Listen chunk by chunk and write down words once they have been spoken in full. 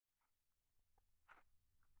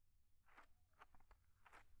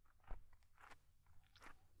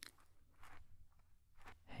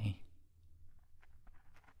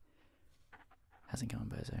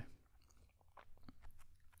bozo.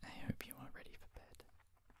 I hope you are ready for bed,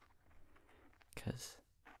 because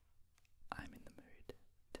I'm in the mood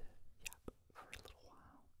to yap for a little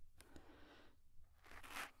while.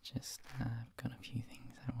 Just, I've got a few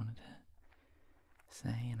things I wanted to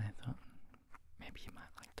say, and I thought maybe you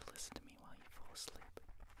might like to listen to me while you fall asleep.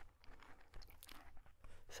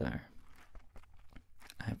 So,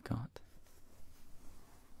 I've got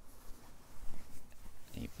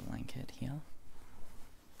a blanket here,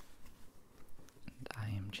 and I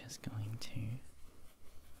am just going to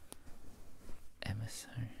ever so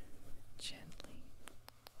gently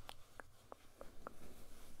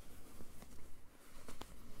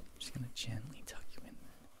gently tuck you in.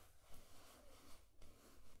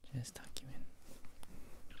 Just tuck you in.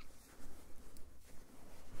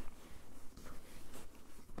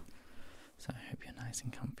 So I hope you're nice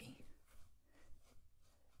and comfy.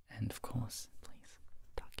 And of course, please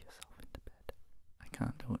tuck yourself into bed. I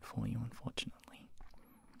can't do it for you, unfortunately.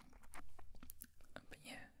 But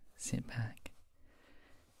yeah, sit back,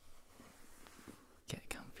 get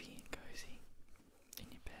comfy and cozy in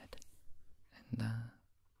your bed, and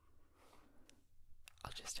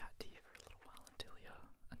I'll just chat to you for a little while until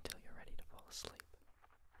you're ready to fall asleep.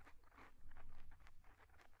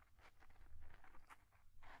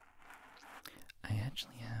 I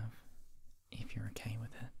actually have, if you're okay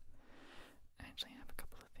with it, I actually have a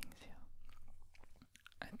couple of things here.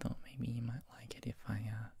 I thought maybe you might like it if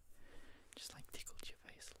I just like tickled your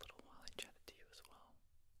face a little while I chatted to you as well.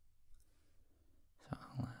 So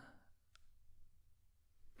I'll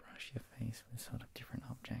brush your face with sort of different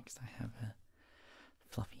objects. I have a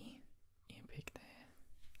fluffy ear pick there,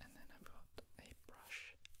 and then I've got a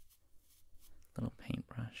brush, little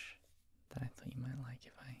paintbrush that I thought you might like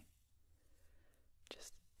if I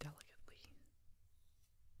just delicately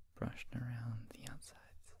brushed around the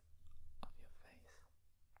outsides of your face,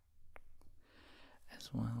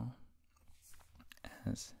 as well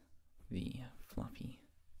as the fluffy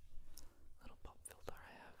little pop filter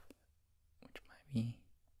I have, which might be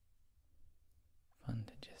fun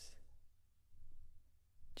to just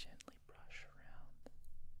gently brush around.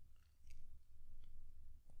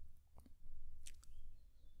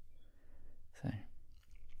 So,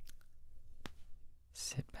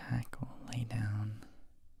 sit back or lay down,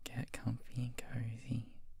 get comfy and cozy,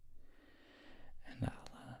 and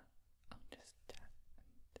I'll just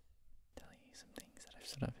tell you some things that I've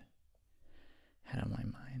sort of had on my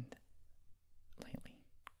mind lately.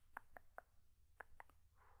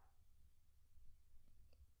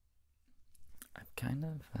 I've kind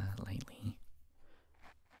of lately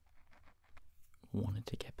wanted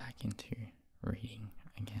to get back into reading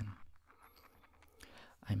again.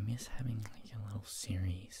 I miss having like a little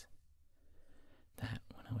series that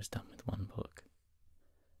when I was done with one book,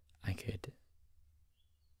 I could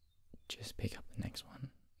just pick up the next one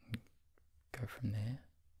and go from there.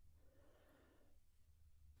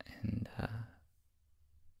 And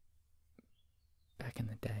back in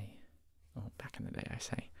the day I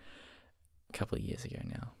say, a couple of years ago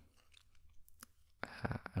now,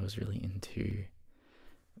 I was really into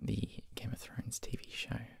the Game of Thrones TV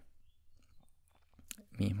show.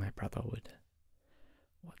 Me and my brother would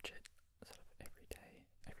watch it sort of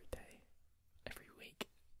every week,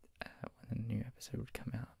 when a new episode would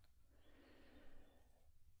come out.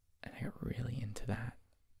 And I got really into that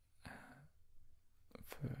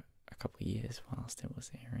for a couple of years whilst it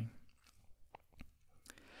was airing.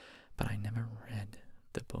 But I never read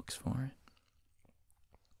the books for it.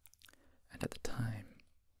 And at the time,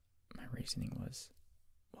 my reasoning was,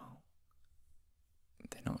 well,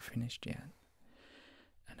 they're not finished yet,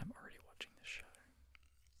 and I'm already watching the show.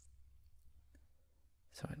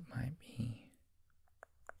 So it might be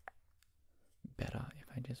better if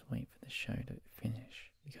I just wait for the show to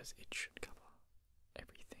finish, because it should cover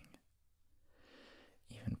everything,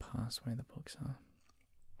 even past where the books are.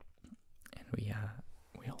 And we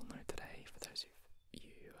all know today, for those of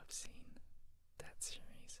you who have seen that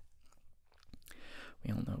series,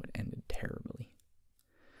 we all know it ended terribly.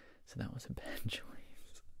 So that was a bad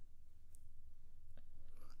choice.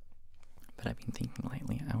 But I've been thinking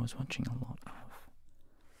lately, I was watching a lot of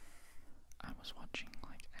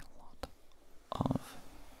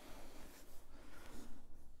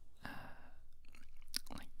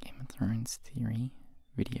like Game of Thrones theory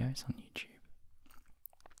videos on YouTube.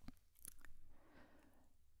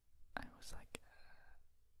 I was like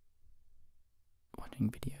watching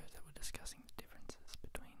videos that were discussing the differences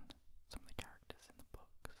between some of the characters in the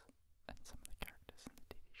books and some of the characters in the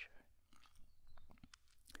TV show.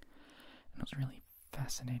 And it was really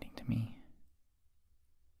fascinating to me.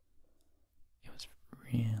 It was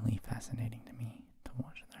really fascinating to me to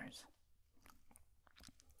watch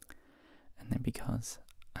because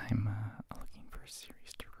I'm looking for a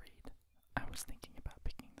series to read, I was thinking about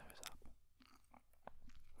picking those up.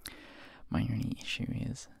 My only issue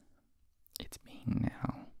is, it's been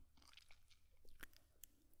now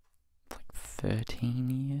like 13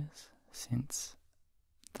 years since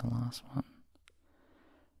the last one,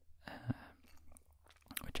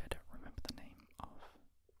 which I don't remember the name of.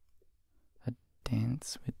 A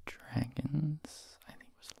Dance with Dragons, I think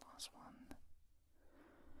was the last one.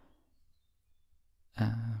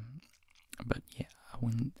 But yeah,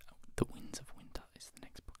 The Winds of Winter is the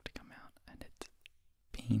next book to come out, and it's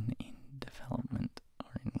been in development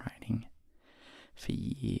or in writing for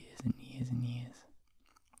years and years and years.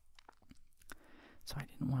 So I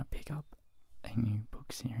didn't want to pick up a new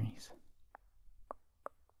book series.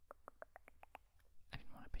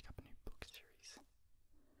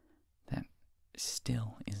 That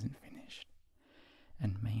still isn't finished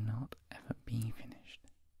and may not ever be finished.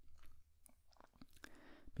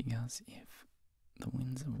 Because if The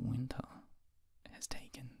Winds of Winter has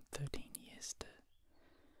taken 13 years to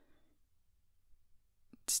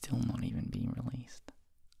still not even be released,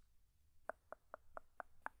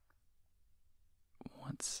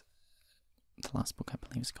 the last book I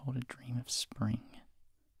believe is called A Dream of Spring,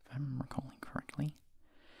 if I'm recalling correctly.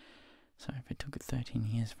 So if it took 13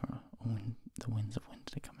 years for The Winds of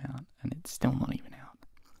Winter to come out, and it's still not even out,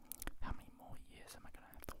 how many more years am I going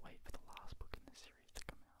to have to wait for the last book in the series to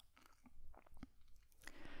come out?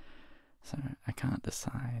 So I can't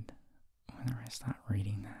decide whether I start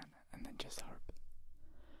reading that and then just hope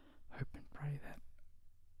and pray that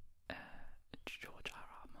George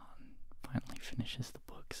R.R. Martin finally finishes the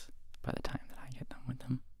books by the time that I get done with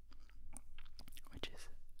them, which is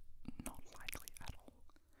not likely at all.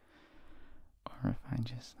 Or if I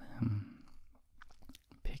just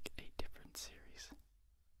pick a different series.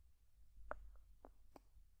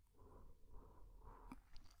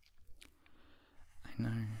 I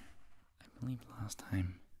know, I believe last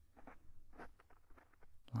time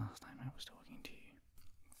I was talking to you,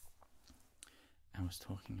 I was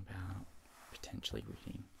talking about potentially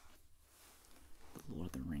reading the Lord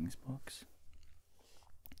of the Rings books.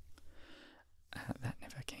 That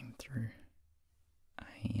never came through. I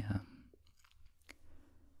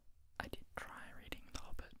did try reading The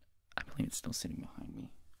Hobbit. I believe it's still sitting behind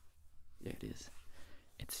me. Yeah, it is.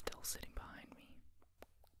 It's still sitting behind me.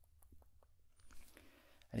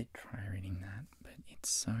 I did try reading that, but it's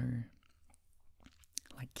so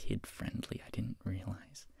kid friendly. I didn't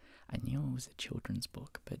realize. I knew it was a children's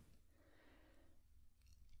book, but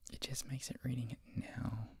it just makes it reading it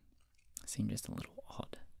now seem just a little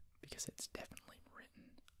odd, because it's definitely written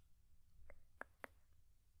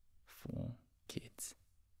for kids,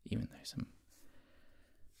 even though some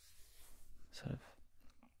sort of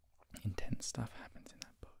intense stuff happens in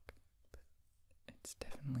that book. But it's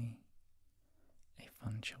definitely a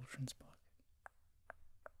fun children's book.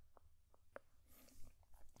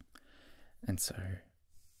 And so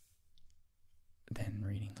then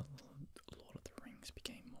reading the Lord of the Rings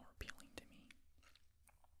became more appealing to me.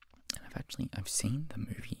 And I've seen the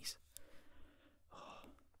movies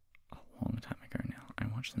a long time ago now. I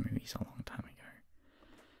watched the movies a long time ago.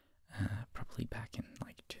 Probably back in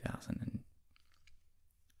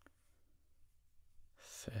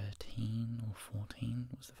 2013 or 14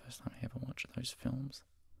 was the first time I ever watched those films.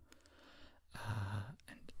 And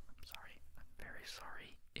I'm very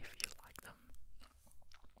sorry if you like them.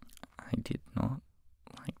 I did not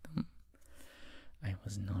like them. I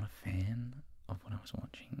was not a fan of what I was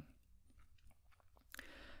watching.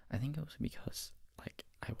 I think it was because,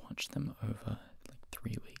 I watched them over,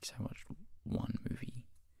 3 weeks. I watched one movie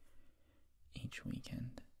each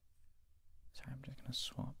weekend. Sorry, I'm just going to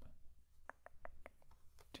swap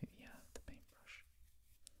to the paintbrush.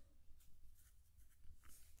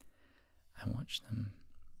 I watched them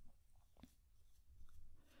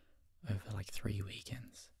over, 3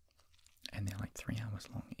 weekends. And they're 3 hours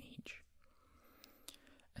long each.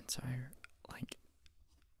 And so,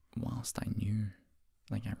 whilst I knew,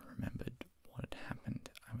 I remembered what had happened,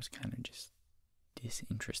 I was kind of just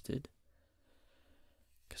disinterested.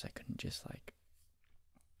 Because I couldn't just, I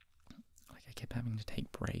kept having to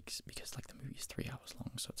take breaks because, the movie's 3 hours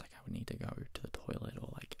long, so it's I would need to go to the toilet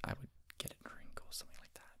or, I would get a drink or something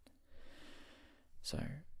like that. So,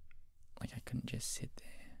 I couldn't just sit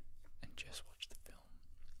there and just watch the film.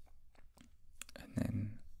 And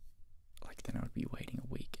then, then I would be waiting a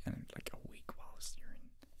week, and, a week whilst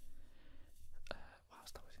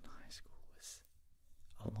I was in high school was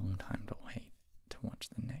a long time to wait to watch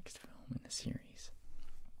the next film in the series.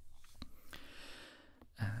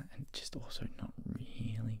 And just also not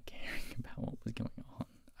really caring about what was going on.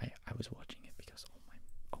 I was watching it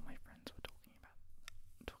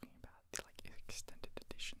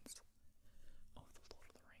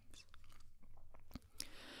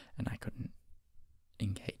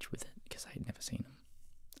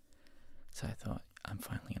I'm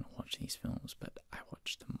finally going to watch these films, but I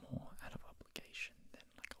watch them more out of obligation than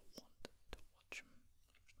like I want to watch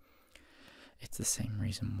them. It's the same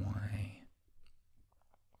reason why,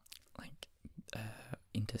 like,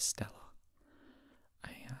 Interstellar,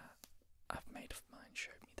 a mate of mine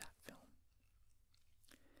showed me that film,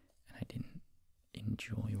 and I didn't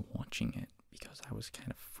enjoy watching it because I was kind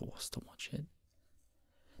of forced to watch it.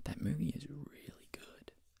 That movie is really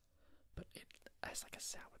good, but it has like a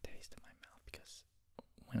sour taste in my mouth because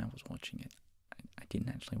when I was watching it, I didn't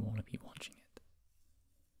actually want to be watching it.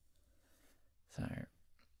 So,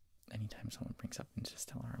 anytime someone brings up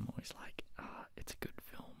Interstellar, I'm always like, it's a good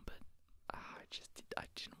film, but I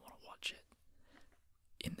didn't want to watch it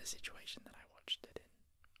in the situation that I watched it in.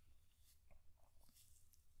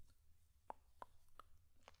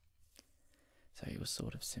 So it was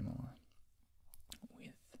sort of similar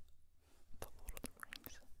with The Lord of the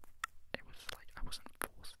Rings. It was like I wasn't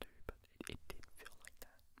forced to, but it did feel like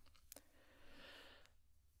that.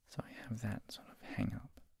 So I have that sort of hang up.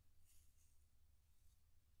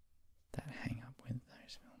 With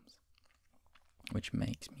those films, which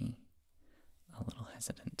makes me a little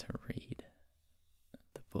hesitant to read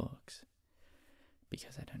the books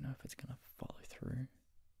because I don't know if it's going to follow through.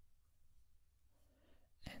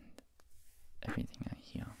 And everything I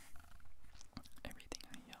hear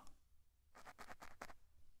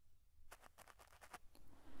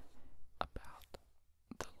about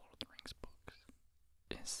the Lord of the Rings books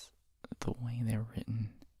is the way they're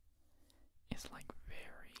written is like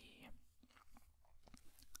very,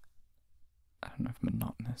 I don't know if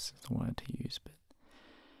monotonous is the word to use, but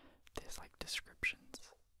there's like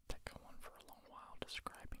descriptions that go on for a long while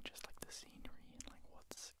describing just like the scenery and like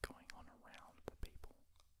what's going on around the people.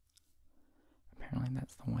 Apparently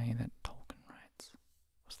that's the way that Tolkien writes,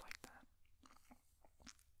 was like that.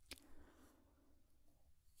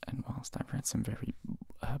 And whilst I've read some very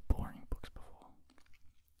boring books before,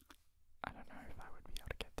 I don't know if I would be able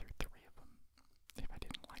to get through 3 of them if I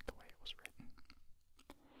didn't like the way it was written.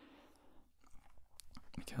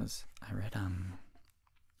 Because I read,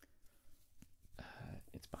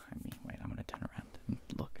 it's behind me. Wait, I'm gonna turn around and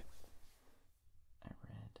look. I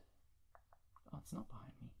read, it's not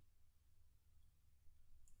behind me.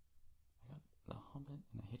 I got The Hobbit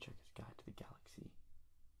and The Hitchhiker's Guide to the Galaxy.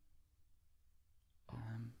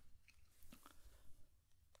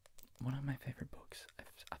 One of my favorite books,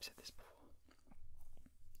 I've said this before,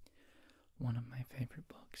 one of my favorite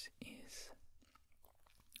books is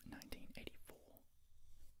 1984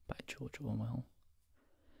 by George Orwell.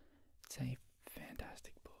 It's a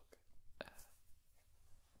fantastic book.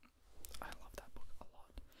 I love that book a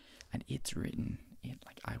lot. And it's written,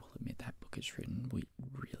 I will admit that book is written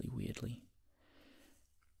really weirdly.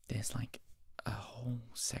 There's like a whole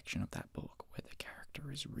section of that book where the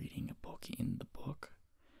character is reading a book in the book,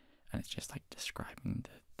 and it's just like describing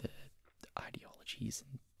the ideologies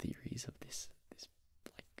and theories of this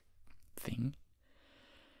like thing.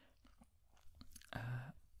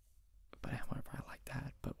 But however, I like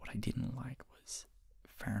that. But what I didn't like was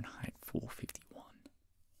Fahrenheit 451.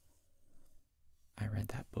 I read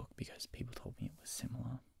that book because people told me it was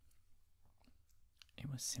similar. It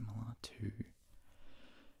was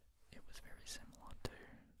very similar to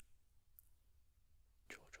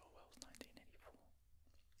George Orwell's 1984.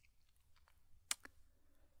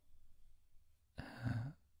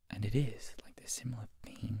 And it is, like, there's similar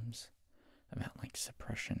themes about, like,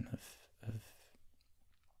 suppression of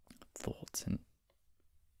thoughts and,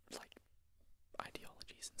 like,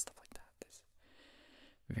 ideologies and stuff like that. There's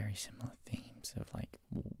very similar themes of, like,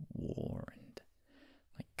 war and,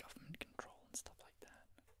 like, government control and stuff like that.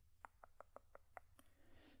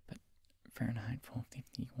 But Fahrenheit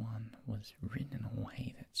 451 was written in a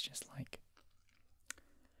way that's just, like,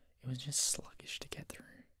 it was just sluggish to get through.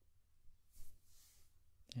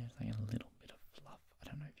 There's like a little bit of fluff. I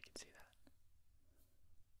don't know if you can see that.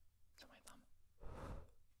 It's on my thumb.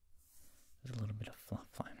 There's a little bit of fluff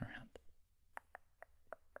flying around.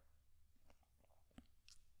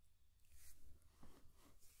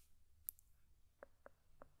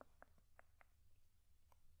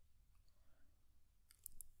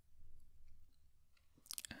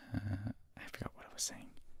 I forgot what I was saying.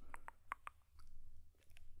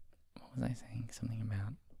 What was I saying? Something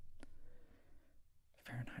about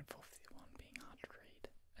Fahrenheit 451 being hard to read,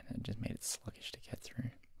 and it just made it sluggish to get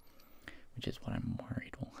through, which is what I'm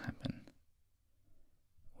worried will happen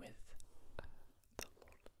with The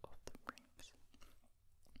Lord of the Rings,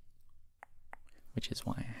 which is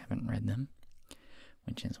why I haven't read them,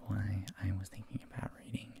 which is why I was thinking about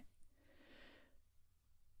reading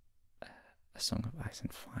A Song of Ice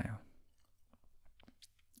and Fire,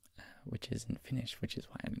 which isn't finished, which is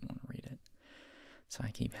why I didn't want to read it. So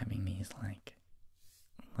I keep having these like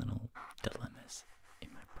little dilemmas in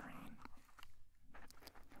my brain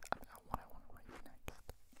about what I want to read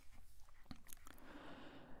next,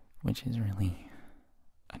 which is really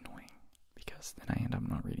annoying because then I end up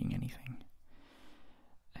not reading anything,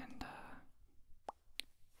 and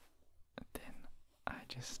then I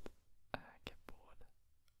just get bored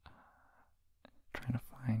trying to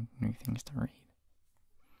find new things to read.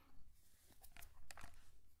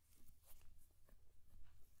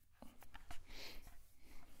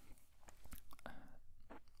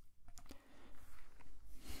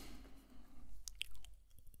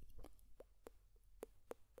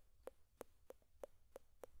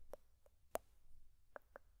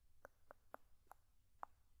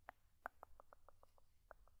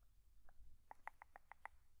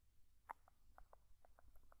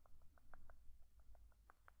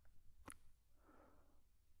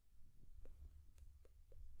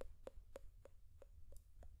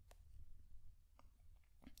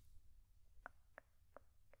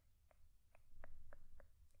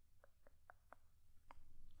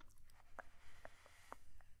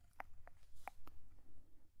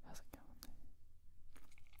 How's it going?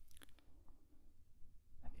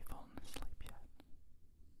 Have you fallen asleep yet?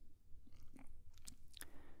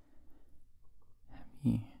 Have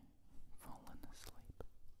you fallen asleep?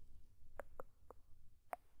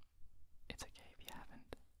 It's okay if you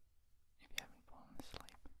haven't. If you haven't fallen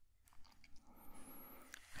asleep.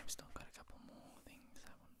 I've still got a couple more things I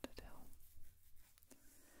wanted to tell.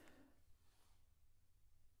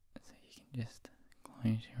 So you can just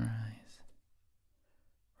close your eyes.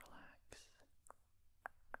 Relax.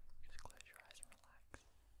 Just close your eyes and relax.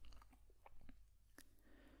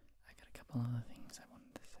 I got a couple other things I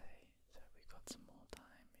wanted to say, so we've got some more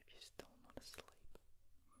time if you're still not asleep.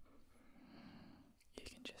 You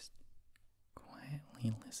can just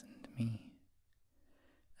quietly listen to me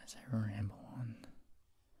as I ramble on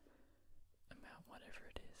about whatever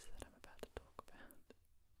it is that I'm about to talk about.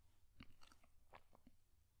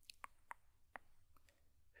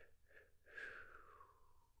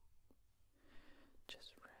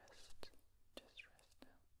 Just rest. Just rest now.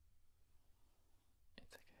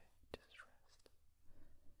 It's okay. Just rest.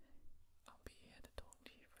 I'll be here to talk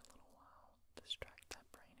to you for a little while. Distract that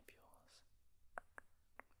brain of yours.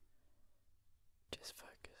 Just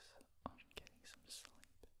focus on getting some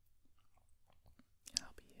sleep. And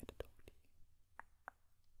I'll be here to talk to you.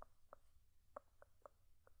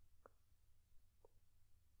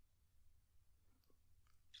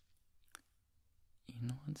 You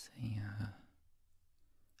know what's a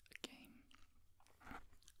game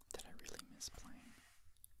that I really miss playing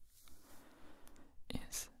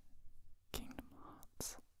is Kingdom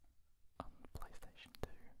Hearts on the PlayStation 2.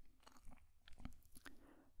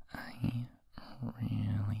 I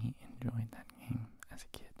really enjoyed that game as a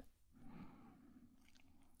kid.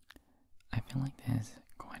 I feel like there's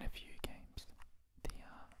quite a few games. The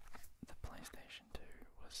PlayStation 2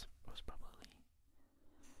 was probably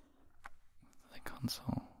the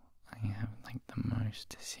console I have like the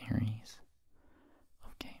most series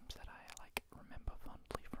of games that I like remember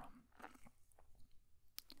fondly from.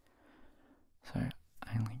 So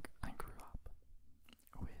I grew up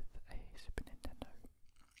with a Super Nintendo.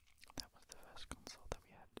 That was the first console that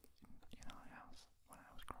we had in our house when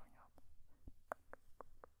I was growing up.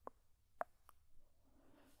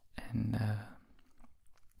 And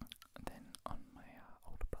then on my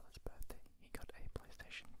older brother's birthday, he got a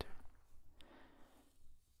PlayStation 2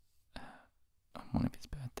 on one of his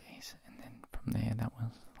birthdays, and then from there that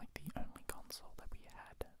was like the only console that we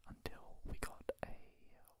had until we got a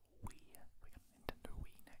Wii. We got a Nintendo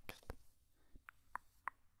Wii next.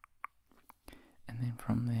 And then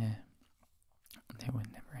from there were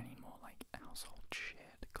never any more like household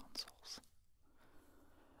shared consoles.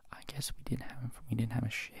 I guess we didn't have a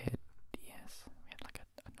shared DS. We had like a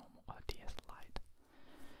normal DS Lite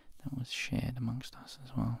that was shared amongst us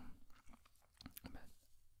as well.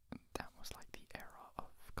 But that was like the era of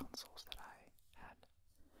consoles that I had.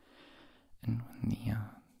 And when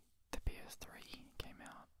the PS3 came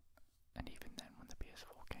out, and even then when the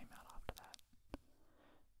PS4 came out after that,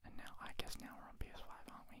 and now I guess now we're on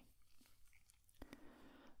PS5, aren't we?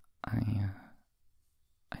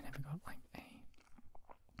 I never got like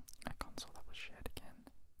a console that was shared again.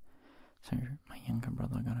 So my younger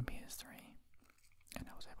brother got a PS3, and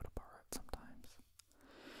I was able to borrow it sometimes.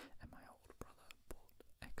 And my older brother bought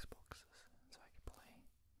Xboxes, so I could play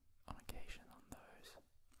on occasion on those.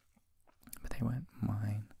 But they weren't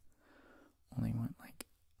mine, or they weren't like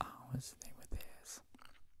ours, they were theirs.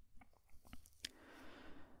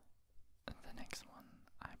 The next one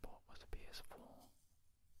I bought was a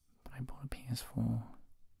I bought a PS4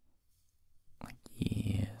 like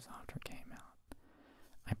years after it came out.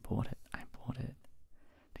 I bought it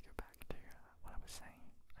to go back to what I was saying.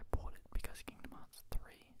 I bought it because Kingdom Hearts 3,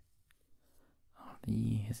 after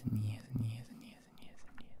years and years and years and years and years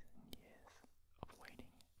and years and years of waiting,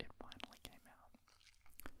 it finally came out.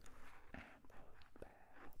 And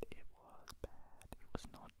it was bad. It was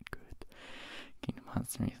not good. Kingdom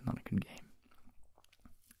Hearts 3 is not a good game.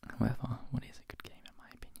 However, what is a good game in my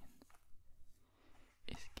opinion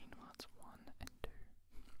is Kingdom Hearts 1 and 2.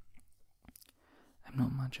 I'm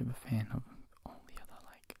not much of a fan of all the other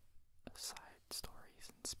like side stories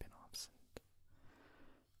and spin-offs and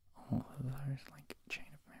all of those like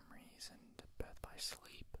Chain of Memories and Birth by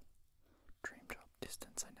Sleep, Dream Drop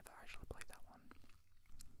Distance. I never actually played that one.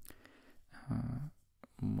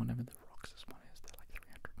 Whatever the Roxas one is, they're like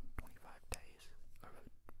 325 days over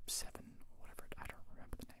 7 or whatever. I don't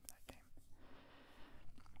remember the name of that game.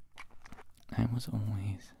 I was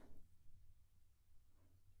always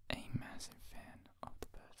a massive fan of the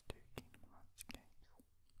first 2 Kingdom Hearts games.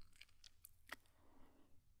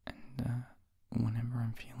 And whenever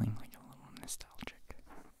I'm feeling like a little nostalgic,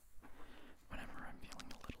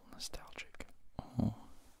 or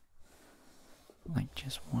like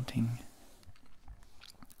just wanting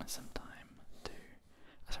some time to...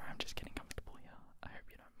 Sorry, I'm just getting comfortable here. I hope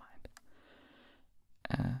you don't mind.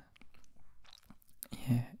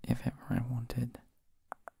 Yeah, if ever I wanted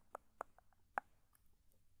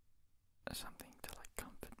something to like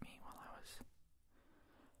comfort me while I was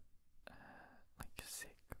like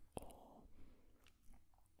sick or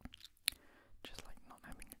just like not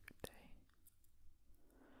having a good day,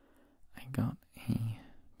 I got a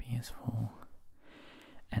PS4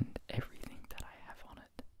 and everything that I have on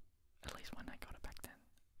it, at least when I got it back then,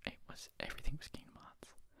 everything was Kingdom Hearts.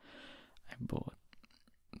 I bought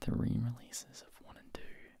the re-releases of 1 and 2,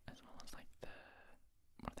 as well as like the,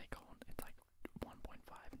 what are they called? It's like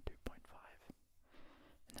 1.5 and 2.5,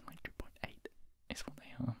 and then like 2.8 is what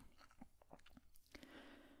they are.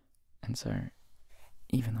 And so,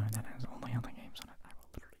 even though that has all the other games on it, I will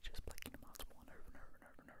literally just play Kingdom Hearts 1 over and over and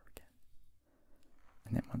over and over again.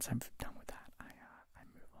 And then once I'm done with that, I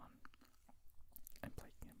move on and play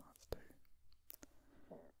Kingdom Hearts 2.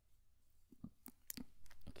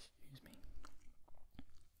 Excuse me.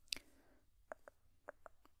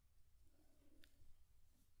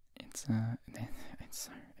 It's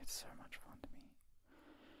so much fun to me.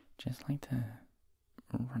 Just like the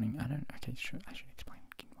running. I should explain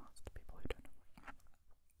Kingdom Hearts to people who don't know.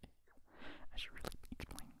 I should really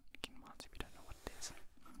explain Kingdom Hearts if you don't know what it is.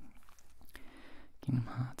 Kingdom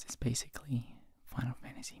Hearts is basically Final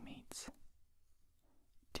Fantasy meets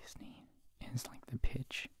Disney. Is like the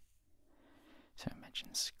pitch. So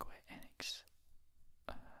imagine Square Enix.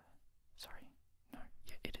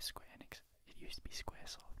 It is Square Enix. It used to be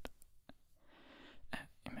Squaresoft.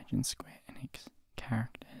 Imagine Square Enix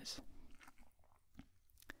characters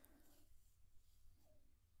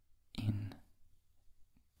in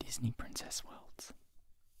Disney princess worlds.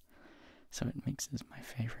 So it mixes my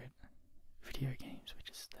favourite video games, which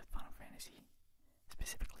is the Final Fantasy,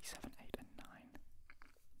 specifically 7, 8 and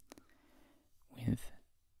 9, with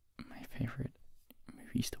my favourite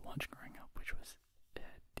movies to watch growing up, which was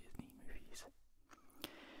Disney movies.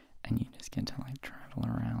 And you just get to like travel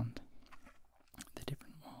around the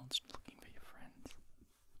different worlds looking for your friends,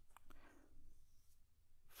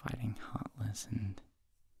 fighting Heartless and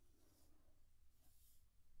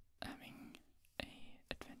having a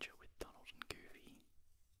adventure with Donald and Goofy.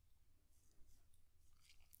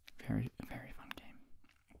 Very, very fun game.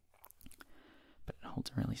 But it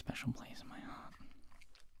holds a really special place in my heart.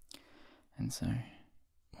 And so,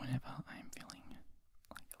 whenever I'm feeling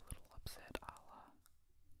like a little upset, I'll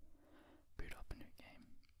boot up a new game.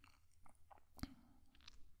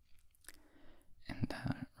 And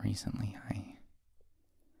recently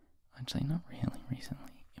actually not really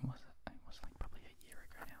recently, it was like probably a year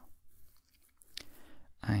ago now,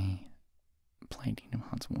 I played Kingdom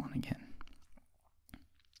Hearts 1 again.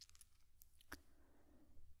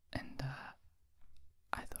 And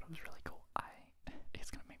I thought it was really cool. It's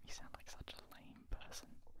gonna make me sound like such a lame person.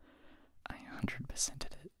 I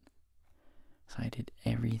 100%ed it. So I did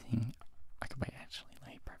everything. Let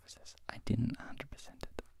me preface this. I didn't 100%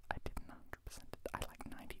 it. I didn't 100% it. I like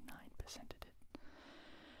 99%ed it.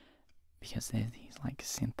 Because there's these like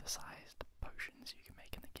synthesized potions you can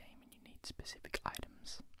make in the game, and you need specific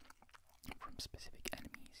items from specific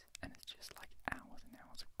enemies, and it's just like hours and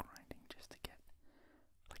hours of grinding just to get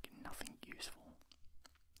like nothing useful.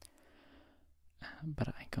 But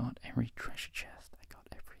I got every treasure chest. I got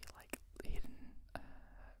every like hidden,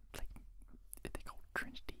 like they're called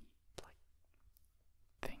Trinity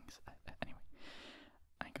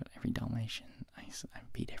simulation. I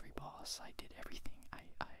beat every boss. I did everything. I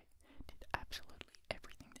did absolutely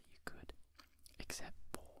everything that you could, except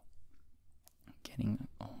for getting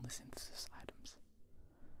all the synthesis items.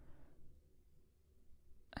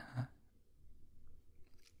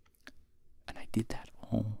 And I did that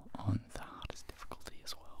all on the hardest difficulty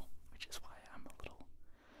as well, which is why I'm a little,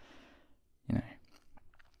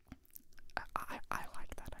 I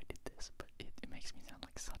like that I did this, but it makes me sound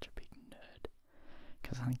like such a big nerd.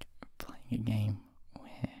 Because I'm playing a game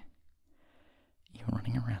where you're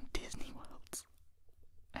running around Disney worlds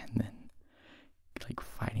and then like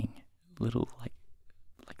fighting little like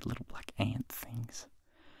little black ant things,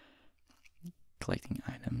 collecting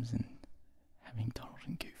items and having Donald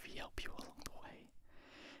and Goofy help you along the way.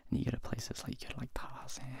 And you go to places like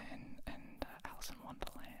Tarzan and Alice in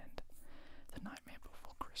Wonderland, The Nightmare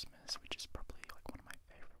Before Christmas, which is probably like one of my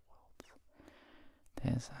favorite worlds.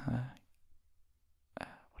 There's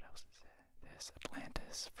what else is there? There's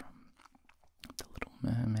Atlantis from The Little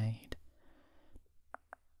Mermaid.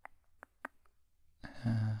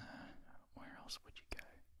 Where else would you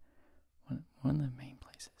go? One of the main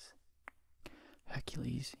places.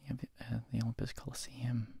 Hercules, you have the Olympus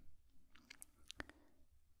Coliseum.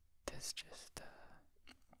 There's just,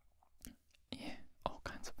 all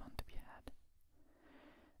kinds of fun to be had.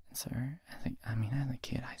 And so, as a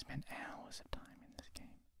kid, I spent hours of time in this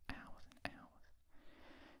game. Hours and hours.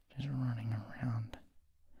 Just running around,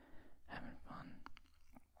 having fun.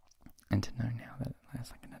 And to know now that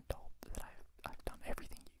as like an adult that I've done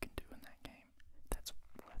everything you can do in that game, that's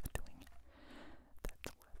worth doing.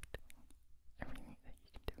 That's worth doing. Everything that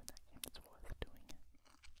you can do in that game, it's worth doing it.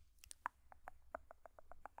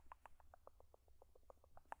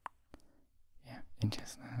 Yeah,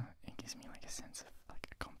 it gives me like a sense of like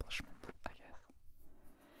accomplishment, I guess.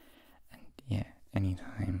 And yeah,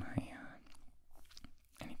 anytime I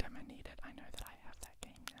need it, I know that I have that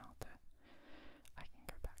game now that I can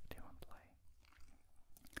go back to and play.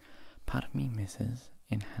 Part of me misses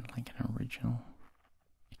it had like an original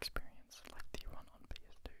experience, like the run on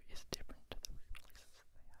PS2 is different to the re-releases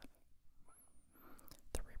that they have.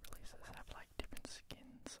 The re-releases have like different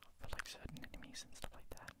skins for like certain enemies and stuff like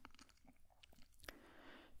that.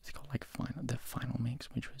 It's called like the Final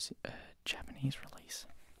Mix, which was a Japanese release,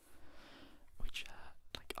 which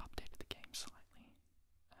like updated the game slightly,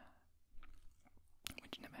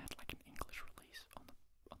 which never had like an English release on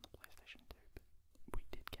the PlayStation 2, but we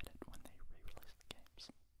did get it when they re-released the games.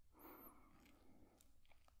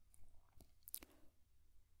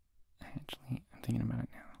 Actually, I'm thinking about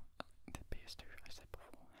it now. The PS2, I said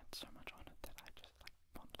before, had so much on it that I just like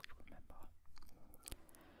fondly remember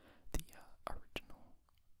the original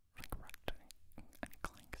like Ratchet and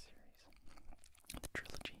Clank series, the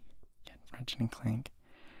trilogy. Yeah, Ratchet and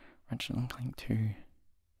Clank 2,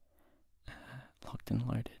 Locked and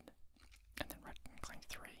Loaded, and then Ratchet and Clank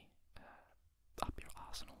 3, Up Your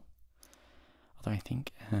Arsenal. Although I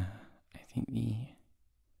think the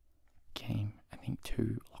game,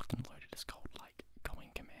 2, Locked and Loaded, is called like Going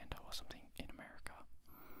Commando or something in America.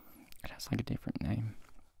 It has like a different name,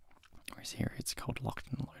 whereas here it's called Locked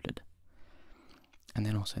and Loaded. And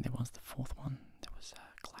then also there was the fourth one, there was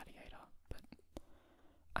Gladiator, but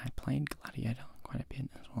I played Gladiator quite a bit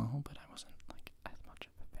as well, but I wasn't like as much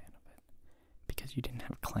of a fan of it, because you didn't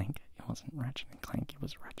have Clank. It wasn't Ratchet and Clank, it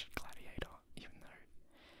was Ratchet Gladiator, even though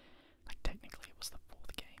like technically it was the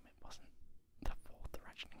fourth game. It wasn't the fourth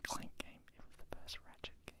Ratchet and Clank game, it was the first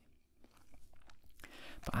Ratchet game.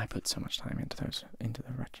 But I put so much time into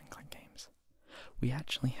the Ratchet and Clank games. We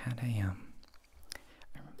actually had a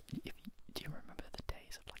do you remember the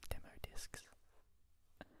days of like demo discs?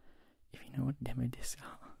 If you know what demo discs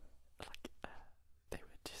are, like they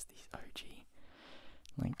were just these OG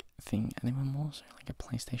like thing, and they were more so like a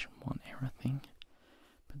PlayStation 1 era thing.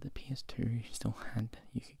 But the PS2 still had,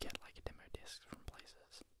 you could get like a demo disc from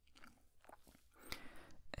places.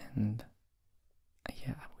 And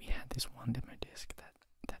yeah, we had this one demo disc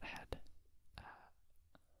that had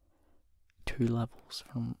 2 levels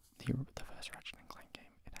from the first Ratchet and Clank game.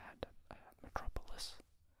 It had Metropolis,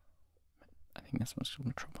 I think that's what's called,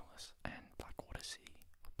 Metropolis, and Blackwater Sea,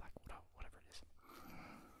 or Blackwater, whatever it is.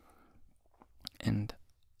 And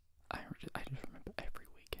I just remember every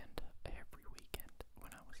weekend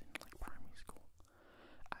when I was in like primary school,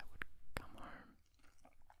 I would come home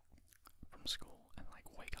from school and like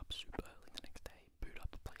wake up super early the next day, boot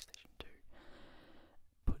up the PlayStation 2,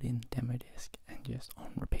 put in the demo disc, and just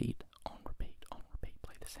on repeat,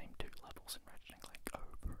 play the same 2 levels in Ratchet and Clank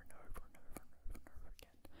over and over and over and over and over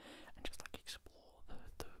again, and just like explore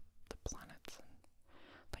the planets and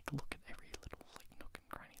like look at every little like nook and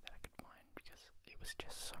cranny that I could find, because it was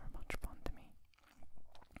just so much fun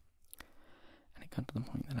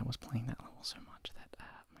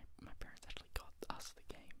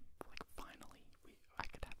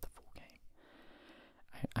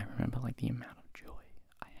like the amount of joy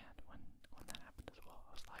I had when that happened as well.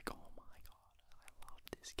 I was like, oh my god, I love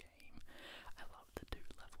this game. I love the 2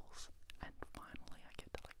 levels, and finally I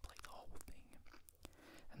get to like play the whole thing.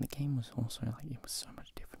 And the game was also like, it was so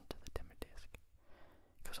much different to the demo disc,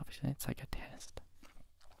 because obviously it's like a test.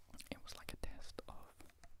 It was like a test of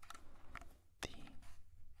the.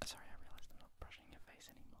 Sorry, I realised I'm not brushing your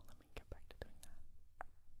face anymore. Let me get back to doing that.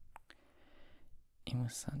 It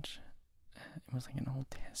was such. It was like an old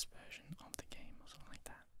test version of the game or something like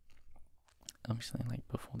that. Obviously, like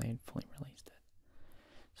before they had fully released it,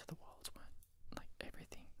 so the worlds weren't like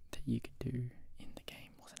everything that you could do in the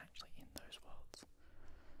game wasn't actually in those worlds.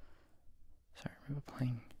 So I remember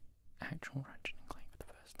playing actual Ratchet and Clank for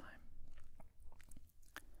the first time,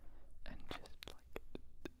 and just like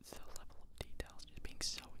the level of details, just being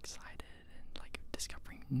so excited and like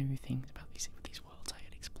discovering new things about these worlds I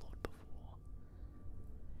had explored before.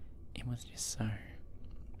 It was just so,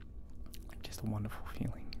 like, just a wonderful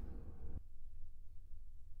feeling.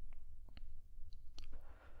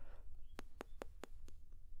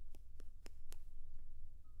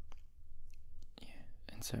 Yeah,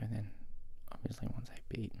 and so then, obviously once I'd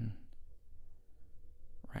beaten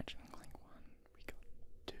Ratchet and Clank 1, we got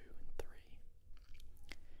 2 and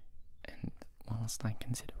 3. And whilst I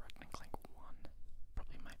consider Ratchet and Clank 1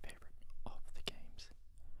 probably my favourite of the games,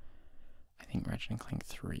 I think Ratchet and Clank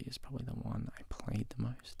 3 is probably the one I played the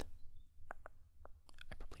most.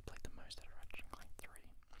 I probably played the most out of Ratchet and Clank 3.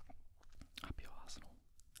 Up Your Arsenal.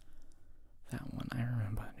 That one, I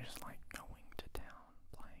remember just like going to town,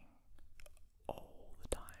 playing all the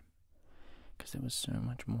time. Because there was so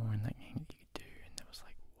much more in that game that you could do, and there was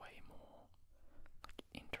like way more like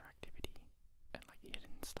interactivity and like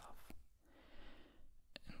hidden stuff.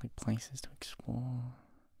 And like places to explore.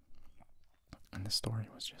 And the story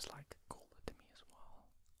was just like cooler to me as well.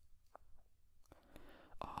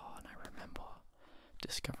 Oh, and I remember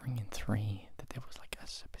discovering in 3 that there was like a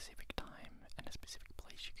specific time and a specific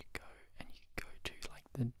place you could go, and you could go to like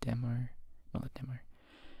the demo, not the demo,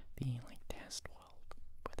 the like test world,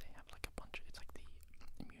 where they have like a bunch of, it's like the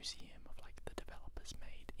museum of like the developers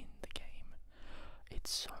made in the game.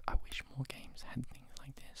 It's so, I wish more games had things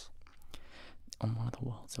like this. On one of the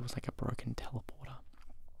worlds there was like a broken teleporter,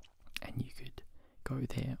 and you could go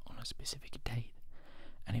there on a specific date,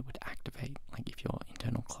 and it would activate, like if your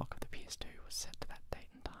internal clock of the PS2 was set to that date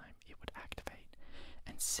and time, it would activate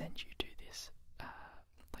and send you to this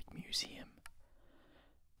like museum,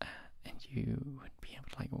 and you would be able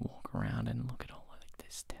to like walk around and look at all like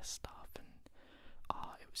this test stuff, and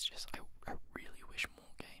it was just, I really wish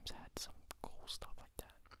more games had some cool stuff like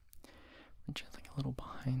that, which is like a little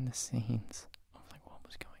behind the scenes of like what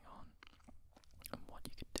was going on and what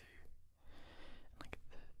you could do. Like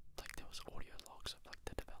there was audio logs of like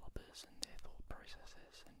the developers and their thought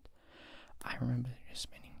processes, and I remember just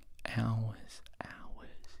spending hours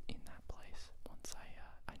in that place once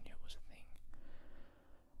I knew it was a thing.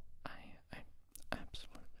 I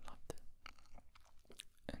absolutely loved it,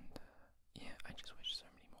 and yeah, I just wish so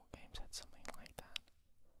many more games had something like that.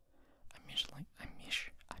 I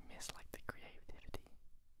miss like the creativity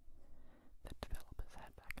that developers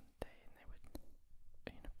had back in the day, and they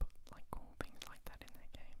would, put like cool things like that in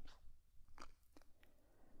their games.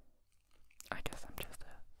 I guess I'm just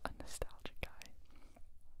a nostalgic guy.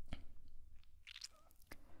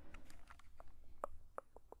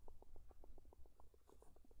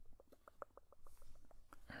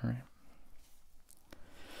 Alright.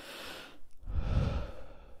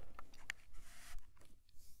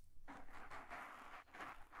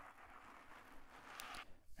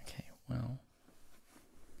 Okay, well,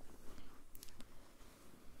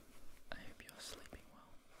 I hope you're sleeping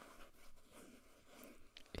well.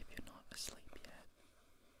 If you're not asleep yet,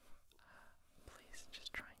 please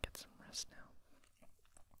just try and get some rest now.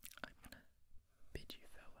 I'm gonna bid you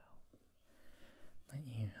farewell. Let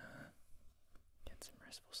you get some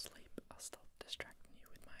restful sleep. I'll stop distracting you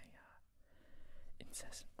with my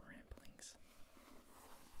incessant ramblings.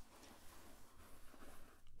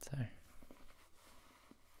 So,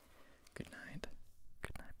 good night.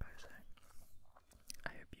 Good night, Bozo. I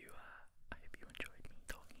hope you enjoyed me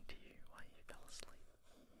talking to you while you fell asleep.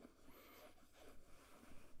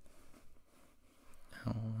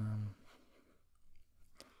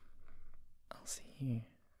 I'll see you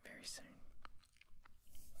very soon.